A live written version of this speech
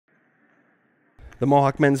The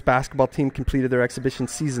Mohawk men's basketball team completed their exhibition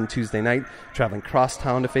season Tuesday night, traveling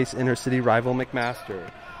cross-town to face inner-city rival McMaster.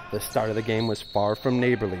 The start of the game was far from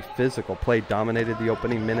neighborly. Physical play dominated the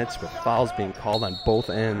opening minutes, with fouls being called on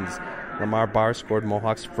both ends. Lamar Barr scored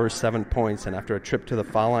Mohawk's first 7 points, and after a trip to the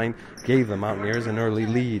foul line, gave the Mountaineers an early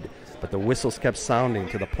lead. But the whistles kept sounding,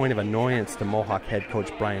 to the point of annoyance to Mohawk head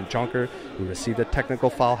coach Brian Jonker, who received a technical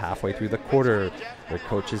foul halfway through the quarter. Their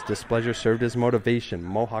coach's displeasure served as motivation.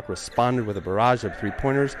 Mohawk responded with a barrage of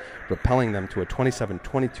three-pointers, propelling them to a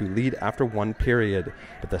 27-22 lead after one period.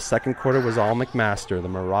 But the second quarter was all McMaster. The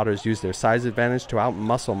Marauders used their size advantage to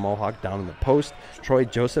outmuscle Mohawk down in the post. Troy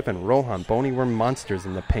Joseph and Rohan Boney were monsters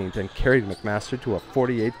in the paint and carried McMaster to a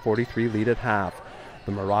 48-43 lead at half.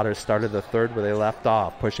 The Marauders started the third where they left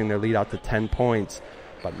off, pushing their lead out to 10 points.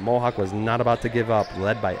 But Mohawk was not about to give up.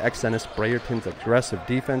 Led by ex-Ennis Brayerton's aggressive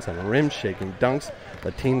defense and rim-shaking dunks,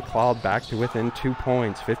 the team clawed back to within 2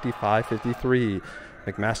 points, 55-53.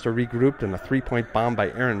 McMaster regrouped, and a three-point bomb by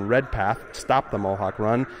Aaron Redpath stopped the Mohawk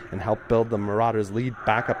run and helped build the Marauders' lead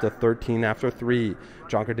back up to 13 after 3.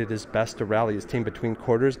 Jonker did his best to rally his team between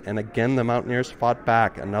quarters, and again the Mountaineers fought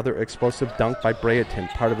back. Another explosive dunk by Brayerton,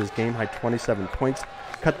 part of his game-high 27 points,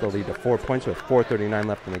 cut the lead to 4 points with 4:39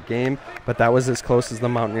 left in the game, but that was as close as the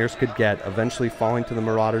Mountaineers could get, eventually falling to the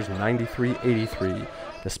Marauders 93-83.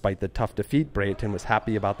 Despite the tough defeat, Brayerton was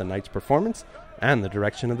happy about the night's performance and the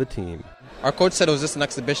direction of the team. Our coach said it was just an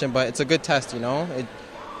exhibition, but it's a good test, you know.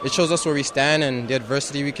 It shows us where we stand and the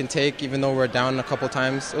adversity we can take, even though we're down a couple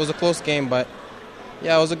times. It was a close game, but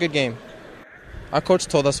yeah, it was a good game. Our coach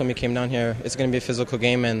told us when we came down here it's going to be a physical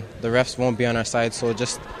game and the refs won't be on our side, so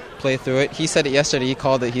just play through it. He said it yesterday, he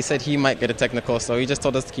called it, he said he might get a technical, so he just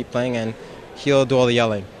told us to keep playing and he'll do all the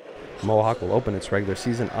yelling. Mohawk will open its regular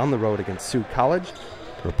season on the road against Sioux College.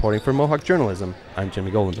 Reporting for Mohawk Journalism, I'm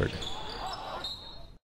Jimmy Golenberg.